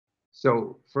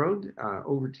So, Frode,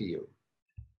 over to you.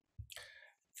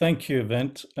 Thank you,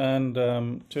 Vint. And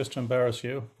just to embarrass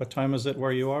you, what time is it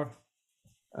where you are?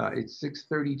 It's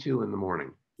 6:32 in the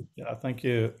morning. Yeah, thank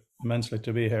you immensely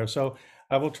to be here. So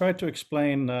I will try to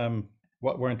explain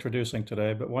what we're introducing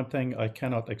today, but one thing I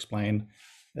cannot explain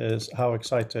is how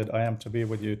excited I am to be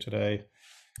with you today,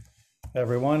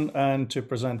 everyone, and to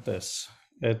present this.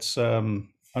 It's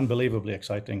unbelievably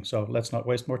exciting. So let's not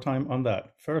waste more time on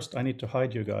that. First, I need to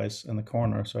hide you guys in the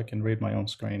corner so I can read my own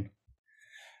screen.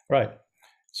 Right.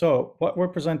 So what we're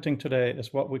presenting today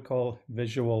is what we call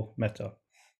visual meta.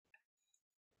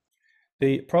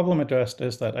 The problem addressed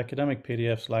is that academic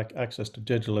PDFs lack access to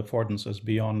digital affordances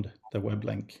beyond the web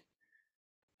link.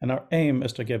 And our aim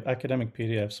is to give academic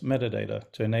PDFs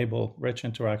metadata to enable rich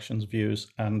interactions,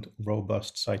 views, and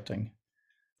robust citing.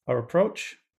 Our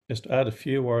approach is to add a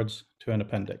few words to an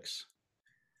appendix.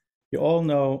 You all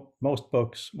know most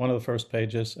books, one of the first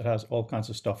pages, it has all kinds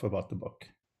of stuff about the book.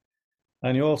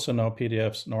 And you also know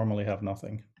PDFs normally have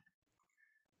nothing.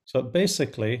 So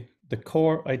basically, the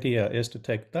core idea is to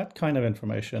take that kind of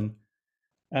information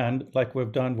and, like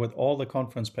we've done with all the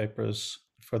conference papers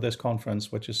for this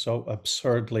conference, which is so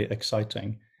absurdly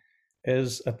exciting,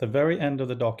 is at the very end of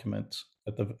the document,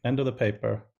 at the end of the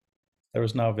paper, there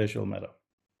is now visual meta.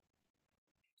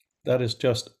 That is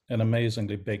just an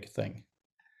amazingly big thing.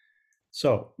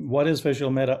 So what is visual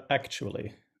meta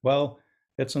actually? Well,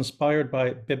 it's inspired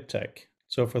by BibTeX.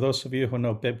 So for those of you who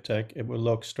know BibTeX, it will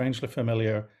look strangely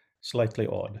familiar, slightly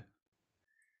odd.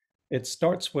 It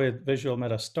starts with visual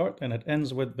meta start and it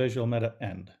ends with visual meta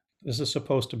end. This is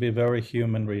supposed to be very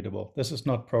human readable. This is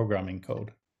not programming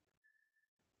code.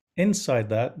 Inside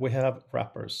that, we have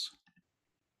wrappers.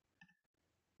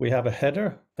 We have a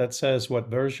header that says what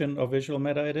version of visual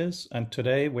meta it is. And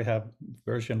today we have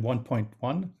version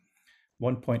 1.1.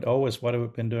 1.0 is what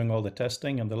we've been doing all the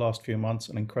testing in the last few months,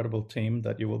 an incredible team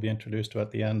that you will be introduced to at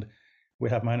the end.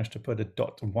 We have managed to put a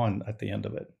 .1 at the end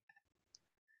of it.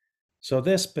 So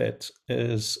this bit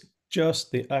is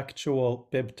just the actual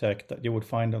BibTeX that you would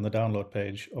find on the download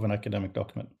page of an academic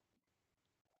document.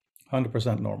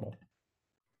 100% normal.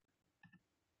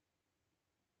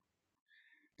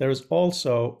 There is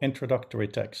also introductory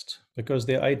text, because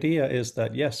the idea is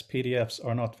that yes, PDFs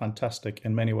are not fantastic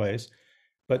in many ways,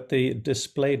 but the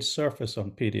displayed surface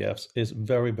on PDFs is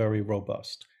very, very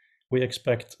robust. We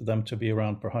expect them to be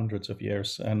around for hundreds of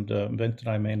years, and Vint and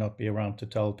I may not be around to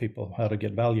tell people how to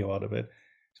get value out of it.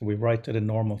 So we write it in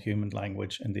normal human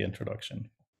language in the introduction.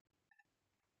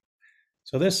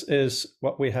 So this is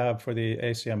what we have for the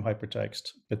ACM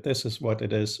hypertext, but this is what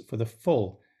it is for the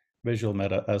full visual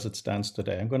meta as it stands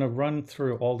today. I'm going to run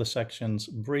through all the sections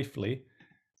briefly.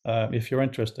 If you're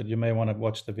interested, you may want to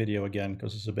watch the video again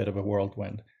because it's a bit of a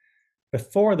whirlwind.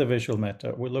 Before the visual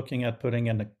meta, we're looking at putting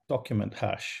in a document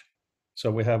hash. So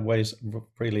we have ways of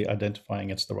really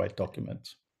identifying it's the right document.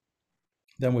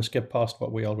 Then we skip past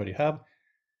what we already have,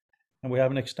 and we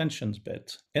have an extensions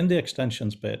bit. In the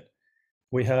extensions bit,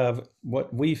 we have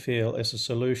what we feel is a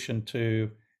solution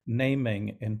to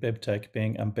naming in BibTeX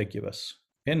being ambiguous.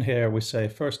 In here, we say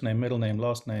first name, middle name,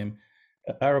 last name,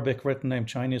 Arabic written name,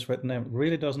 Chinese written name,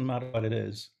 really doesn't matter what it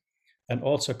is. And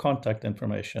also contact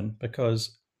information,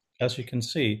 because as you can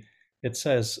see, it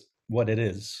says what it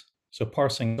is. So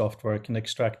parsing software can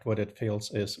extract what it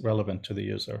feels is relevant to the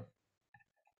user.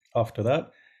 After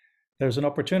that, there's an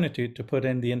opportunity to put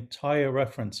in the entire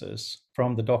references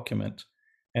from the document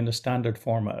in the standard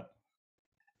format.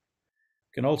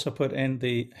 You can also put in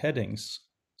the headings.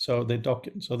 So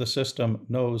the system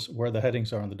knows where the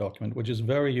headings are in the document, which is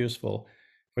very useful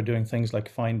for doing things like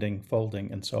finding,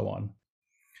 folding, and so on.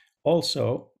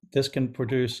 Also, this can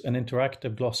produce an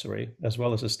interactive glossary as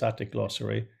well as a static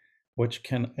glossary, which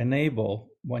can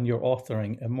enable when you're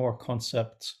authoring a more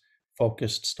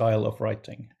concept-focused style of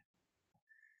writing.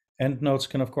 Endnotes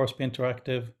can, of course, be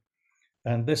interactive,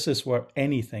 and this is where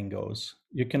anything goes.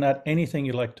 You can add anything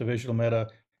you like to visual meta,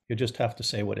 you just have to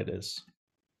say what it is.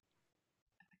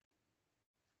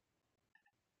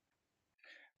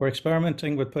 We're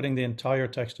experimenting with putting the entire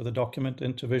text of the document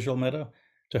into visual meta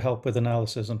to help with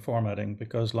analysis and formatting,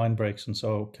 because line breaks and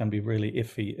so can be really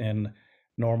iffy in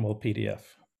normal PDF.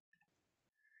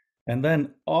 And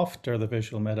then after the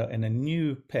visual meta, in a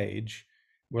new page,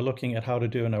 we're looking at how to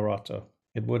do an errata.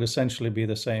 It would essentially be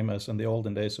the same as in the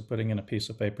olden days of putting in a piece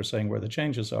of paper saying where the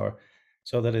changes are,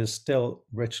 so that it is still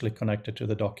richly connected to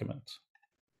the document.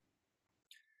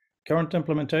 Current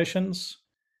implementations,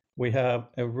 we have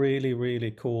a really,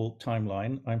 really cool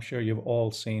timeline. I'm sure you've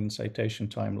all seen citation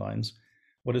timelines.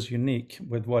 What is unique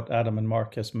with what Adam and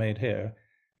Mark has made here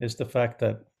is the fact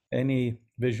that any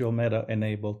Visual Meta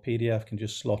enabled PDF can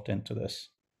just slot into this.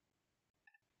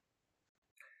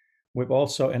 We've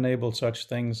also enabled such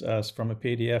things as from a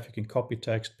PDF, you can copy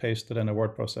text, paste it in a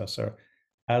word processor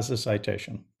as a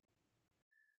citation.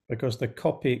 Because the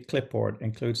copy clipboard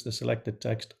includes the selected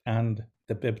text and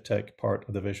the BibTeX part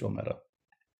of the Visual Meta.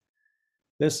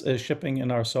 This is shipping in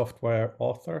our software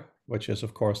Author, which is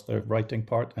of course the writing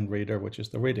part, and Reader, which is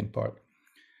the reading part.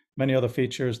 Many other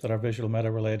features that are Visual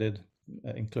Meta related,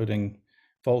 including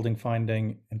folding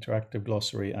finding, interactive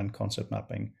glossary, and concept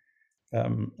mapping.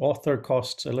 Author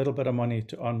costs a little bit of money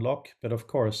to unlock, but of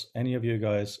course, any of you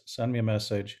guys send me a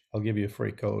message, I'll give you a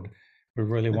free code. We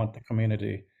really want the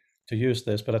community to use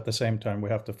this, but at the same time, we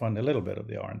have to fund a little bit of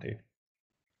the R&D.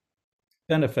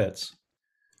 Benefits,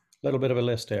 a little bit of a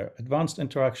list here. Advanced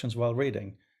interactions while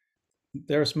reading.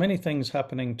 There's many things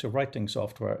happening to writing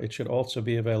software. It should also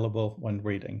be available when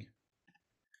reading.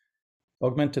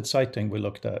 Augmented citing we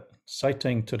looked at.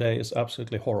 Citing today is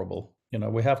absolutely horrible.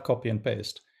 We have copy and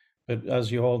paste, but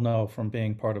as you all know from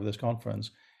being part of this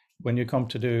conference, when you come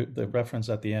to do the reference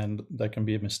at the end, there can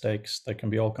be mistakes, there can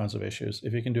be all kinds of issues.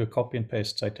 If you can do a copy and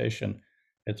paste citation,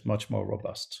 it's much more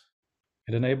robust.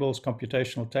 It enables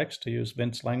computational text to use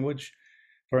Vince language.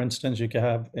 For instance, you can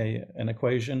have an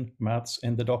equation, maths,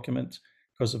 in the document.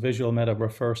 Because the Visual Meta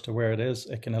refers to where it is,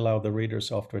 it can allow the reader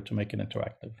software to make it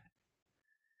interactive.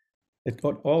 It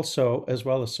could also, as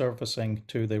well as surfacing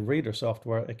to the reader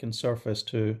software, it can surface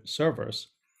to servers,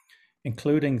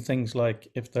 including things like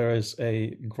if there is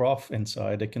a graph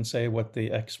inside, it can say what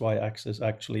the XY axis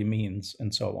actually means,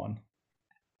 and so on.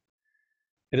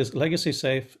 It is legacy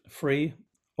safe, free,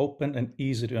 open, and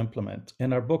easy to implement.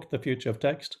 In our book, The Future of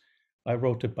Text, I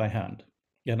wrote it by hand.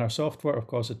 In our software, of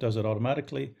course, it does it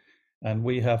automatically, and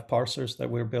we have parsers that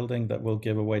we're building that we'll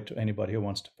give away to anybody who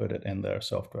wants to put it in their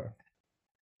software.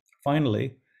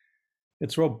 Finally,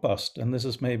 it's robust, and this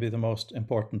is maybe the most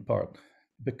important part.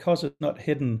 Because it's not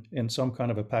hidden in some kind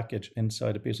of a package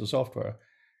inside a piece of software,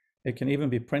 it can even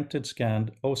be printed,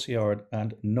 scanned, OCR'd,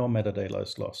 and no metadata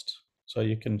is lost. So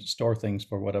you can store things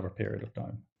for whatever period of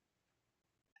time.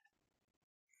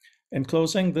 In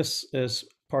closing, this is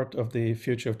part of the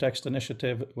Future of Text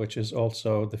initiative, which is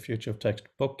also the Future of Text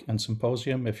book and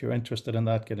symposium. If you're interested in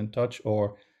that, get in touch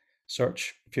or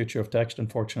search Future of Text.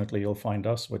 Unfortunately, you'll find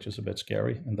us, which is a bit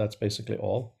scary, and that's basically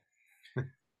all.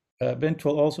 Bint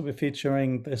will also be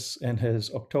featuring this in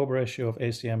his October issue of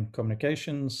ACM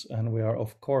Communications, and we are,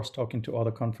 of course, talking to other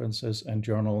conferences and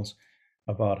journals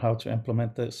about how to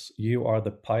implement this. You are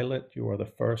the pilot, you are the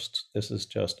first. This is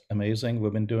just amazing.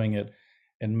 We've been doing it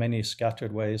in many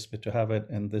scattered ways, but to have it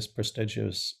in this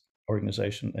prestigious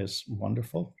organization is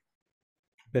wonderful.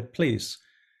 But please,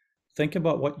 think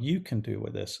about what you can do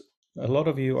with this. A lot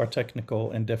of you are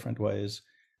technical in different ways.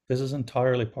 This is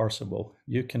entirely parsable.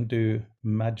 You can do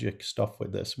magic stuff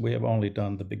with this. We have only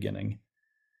done the beginning.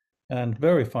 And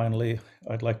very finally,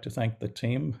 I'd like to thank the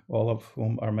team, all of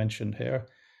whom are mentioned here,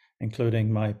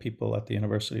 including my people at the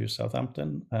University of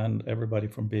Southampton and everybody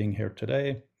from being here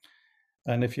today.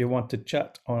 And if you want to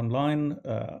chat online,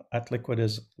 at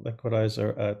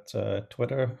Liquidizer at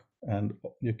Twitter, and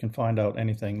you can find out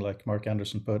anything like Mark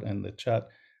Anderson put in the chat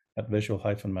at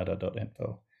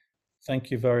visual-meta.info.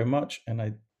 Thank you very much. And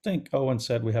I think Owen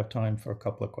said we have time for a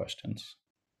couple of questions.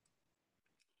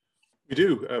 We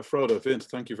do, Frodo, Vint,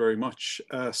 thank you very much.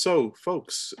 So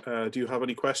folks, do you have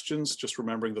any questions? Just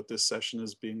remembering that this session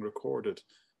is being recorded.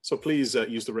 So please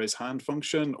use the raise hand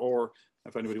function, or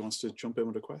if anybody wants to jump in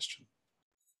with a question.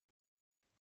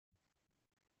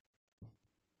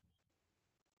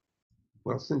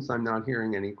 Well, since I'm not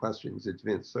hearing any questions, it's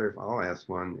Vince Cerf. I'll ask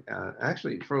one.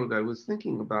 Actually, Frode, I was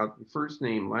thinking about the first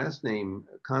name, last name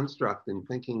construct and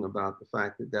thinking about the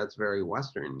fact that that's very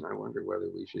Western. I wonder whether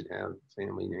we should have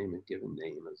family name and given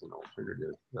name as an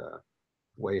alternative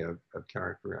way of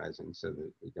characterizing, so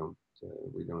that we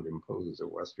don't impose a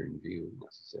Western view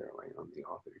necessarily on the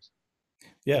authors.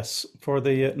 Yes, for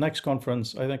the next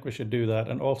conference, I think we should do that.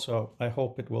 And also, I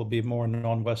hope it will be more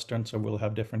non-Western, so we'll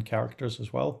have different characters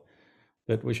as well.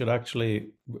 But we should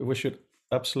absolutely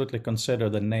consider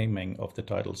the naming of the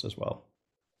titles as well.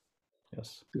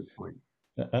 Yes. Good point.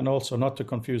 And also, not to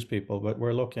confuse people, but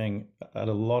we're looking at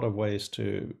a lot of ways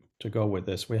to go with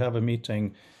this. We have a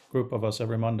meeting, group of us,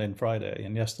 every Monday and Friday.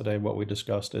 And yesterday, what we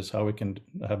discussed is how we can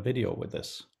have video with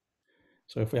this.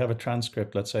 So if we have a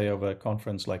transcript, let's say, of a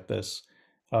conference like this,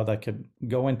 how that could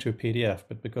go into PDF,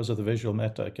 but because of the Visual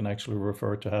Meta, it can actually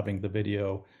refer to having the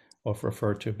video or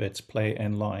refer to bits play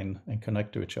in line and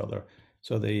connect to each other.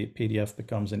 So the PDF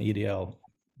becomes an EDL,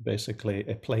 basically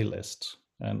a playlist.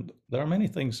 And there are many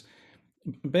things.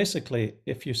 basically,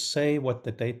 if you say what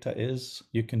the data is,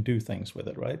 you can do things with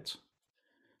it, right?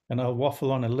 And I'll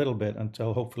waffle on a little bit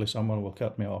until hopefully someone will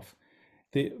cut me off.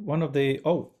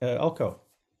 Alco.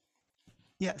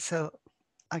 Yeah, so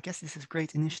I guess this is a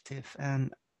great initiative,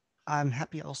 and I'm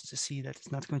happy also to see that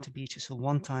it's not going to be just a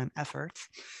one-time effort.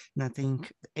 And I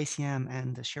think the ACM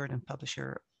and the Sheridan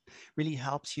Publisher really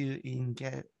helps you in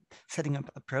setting up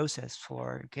a process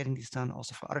for getting this done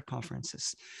also for other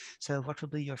conferences. So what will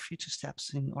be your future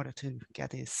steps in order to get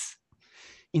this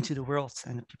into the world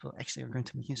and that people actually are going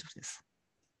to make use of this?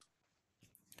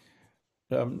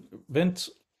 Vint,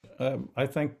 I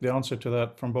think the answer to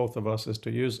that from both of us is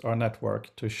to use our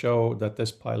network to show that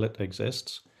this pilot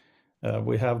exists.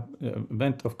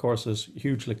 Vint, of course, is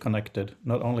hugely connected.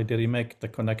 Not only did he make the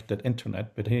connected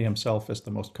internet, but he himself is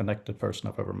the most connected person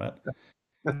I've ever met.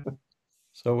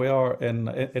 So we are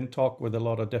in talk with a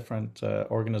lot of different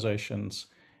organizations,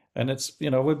 and it's,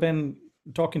 we've been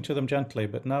talking to them gently,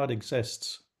 but now it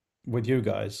exists with you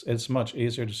guys. It's much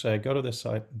easier to say, go to this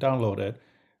site, download it,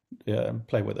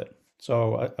 play with it.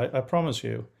 So I promise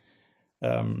you,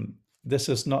 this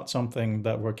is not something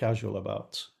that we're casual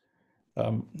about.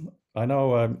 I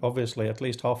know, obviously, at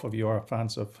least half of you are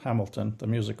fans of Hamilton, the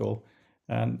musical.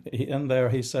 And in there,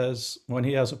 he says, when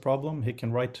he has a problem, he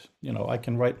can write, I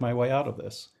can write my way out of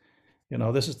this.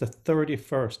 This is the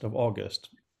 31st of August.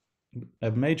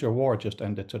 A major war just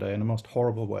ended today in the most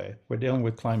horrible way. We're dealing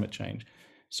with climate change.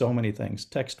 So many things.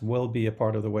 Text will be a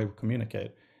part of the way we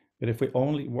communicate. But if we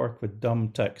only work with dumb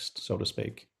text, so to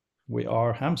speak, we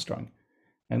are hamstrung.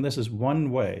 And this is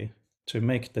one way to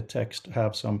make the text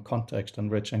have some context and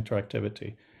rich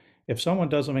interactivity. If someone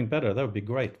does something better, that would be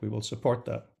great. We will support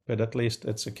that. But at least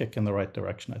it's a kick in the right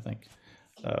direction, I think.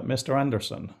 Mr.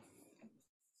 Anderson.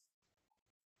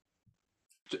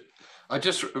 I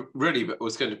just really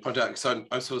was going to point out, because I'm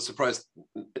sort of surprised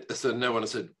that no one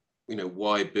has said,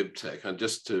 why BibTech? And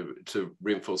just to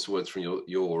reinforce the words from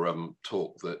your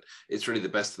talk, that it's really the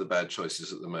best of the bad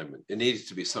choices at the moment. It needed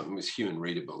to be something that's human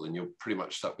readable, and you're pretty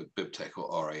much stuck with BibTech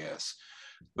or RAS.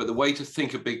 But the way to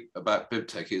think about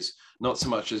BibTech is not so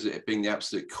much as it being the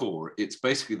absolute core. It's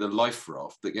basically the life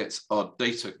raft that gets our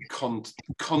data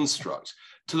construct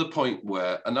to the point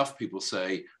where enough people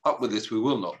say, up with this, we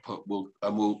will not put,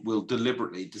 we'll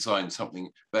deliberately design something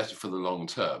better for the long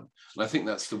term. And I think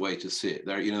that's the way to see it.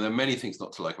 There are many things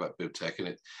not to like about BibTech,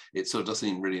 and it sort of doesn't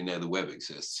even really know the web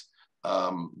exists.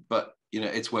 But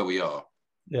it's where we are.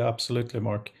 Yeah, absolutely,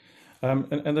 Mark.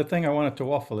 And the thing I wanted to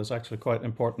waffle is actually quite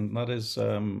important. That is,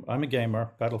 I'm a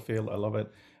gamer, Battlefield, I love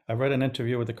it. I read an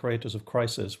interview with the creators of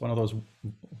Crysis, one of those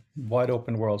wide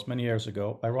open worlds many years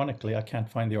ago. Ironically, I can't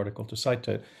find the article to cite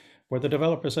it, where the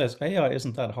developer says, AI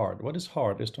isn't that hard. What is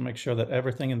hard is to make sure that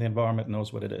everything in the environment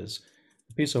knows what it is.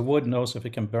 A piece of wood knows if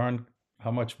it can burn,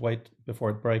 how much weight before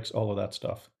it breaks, all of that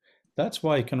stuff. That's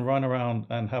why you can run around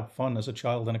and have fun as a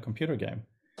child in a computer game.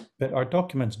 But our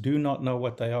documents do not know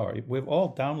what they are. We've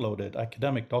all downloaded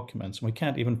academic documents, and we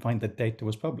can't even find the date it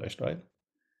was published, right?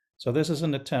 So this is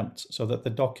an attempt so that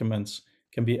the documents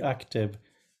can be active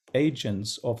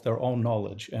agents of their own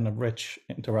knowledge in a rich,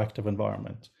 interactive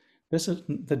environment.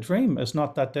 The dream is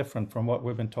not that different from what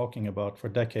we've been talking about for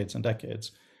decades and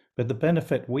decades. But the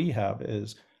benefit we have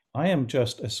is I am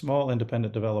just a small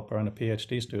independent developer and a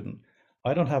PhD student.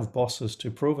 I don't have bosses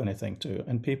to prove anything to.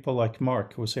 And people like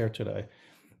Mark, who's here today,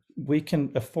 we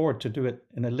can afford to do it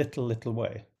in a little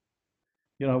way.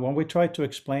 When we try to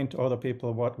explain to other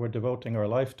people what we're devoting our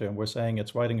life to, and we're saying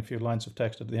it's writing a few lines of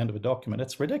text at the end of a document,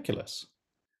 it's ridiculous.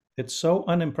 It's so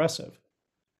unimpressive.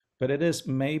 But it is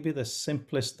maybe the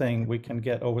simplest thing we can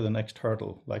get over the next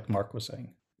hurdle, like Mark was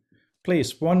saying.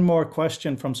 Please, one more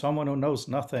question from someone who knows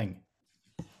nothing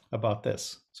about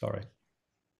this. Sorry.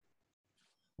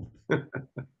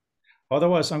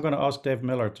 Otherwise, I'm going to ask Dave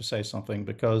Miller to say something,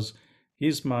 because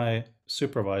he's my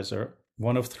supervisor,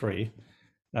 one of three.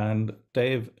 And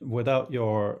Dave, without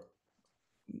your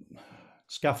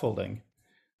scaffolding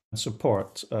and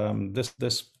support,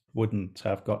 this wouldn't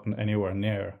have gotten anywhere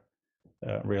near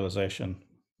realization.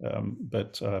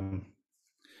 But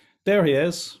there he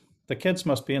is. The kids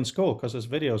must be in school because his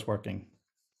video is working.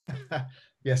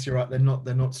 Yes, you're right. They're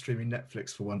not streaming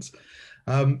Netflix for once.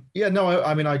 Yeah, no,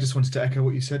 I mean, I just wanted to echo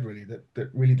what you said, really, that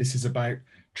really this is about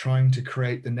trying to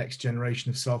create the next generation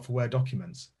of self-aware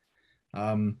documents.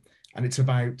 And it's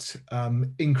about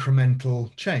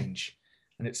incremental change.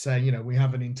 And it's saying, we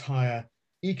have an entire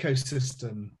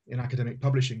ecosystem in academic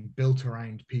publishing built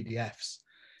around PDFs.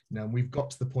 We've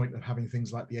got to the point of having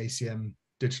things like the ACM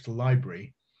digital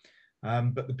library,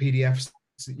 but the PDFs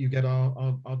that you get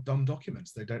are dumb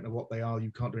documents. They don't know what they are.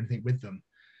 You can't do anything with them.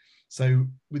 So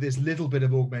with this little bit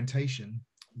of augmentation,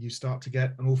 you start to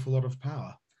get an awful lot of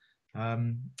power.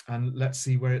 And let's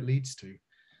see where it leads to.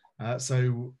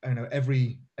 So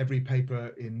every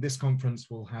paper in this conference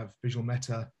will have Visual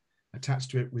Meta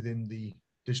attached to it within the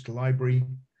digital library.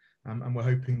 And we're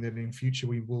hoping that in future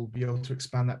we will be able to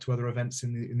expand that to other events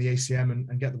in the ACM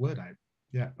and get the word out.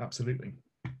 Yeah, absolutely.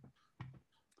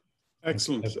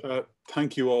 Excellent.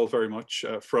 Thank you all very much,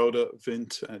 Frode,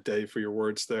 Vint, Dave, for your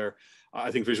words there. I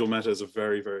think Visual Meta is a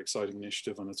very, very exciting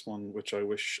initiative, and it's one which I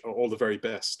wish all the very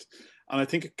best. And I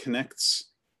think it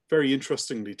connects very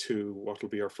interestingly to what will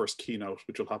be our first keynote,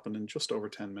 which will happen in just over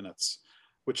 10 minutes,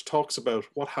 which talks about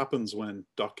what happens when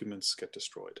documents get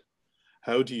destroyed.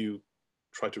 How do you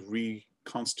try to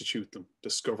reconstitute them,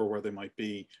 discover where they might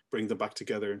be, bring them back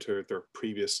together into their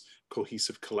previous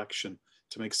cohesive collection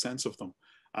to make sense of them?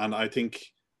 And I think,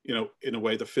 in a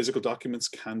way, the physical documents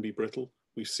can be brittle.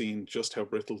 We've seen just how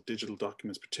brittle digital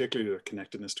documents, particularly their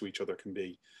connectedness to each other, can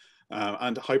be.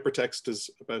 And hypertext is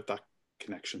about that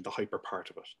connection, the hyper part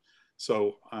of it.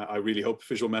 So I really hope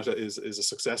Visual Meta is a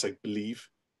success. I believe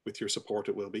with your support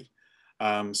it will be.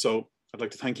 So I'd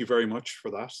like to thank you very much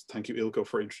for that. Thank you, Ilko,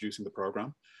 for introducing the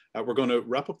program. We're going to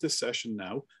wrap up this session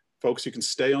now. Folks, you can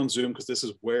stay on Zoom because this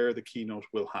is where the keynote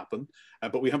will happen.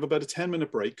 But we have about a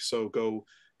 10-minute break, so go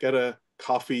get a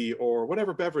coffee or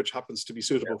whatever beverage happens to be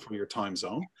suitable for your time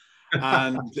zone.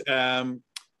 And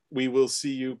we will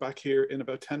see you back here in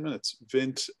about 10 minutes.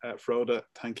 Vint, Frode,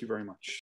 thank you very much.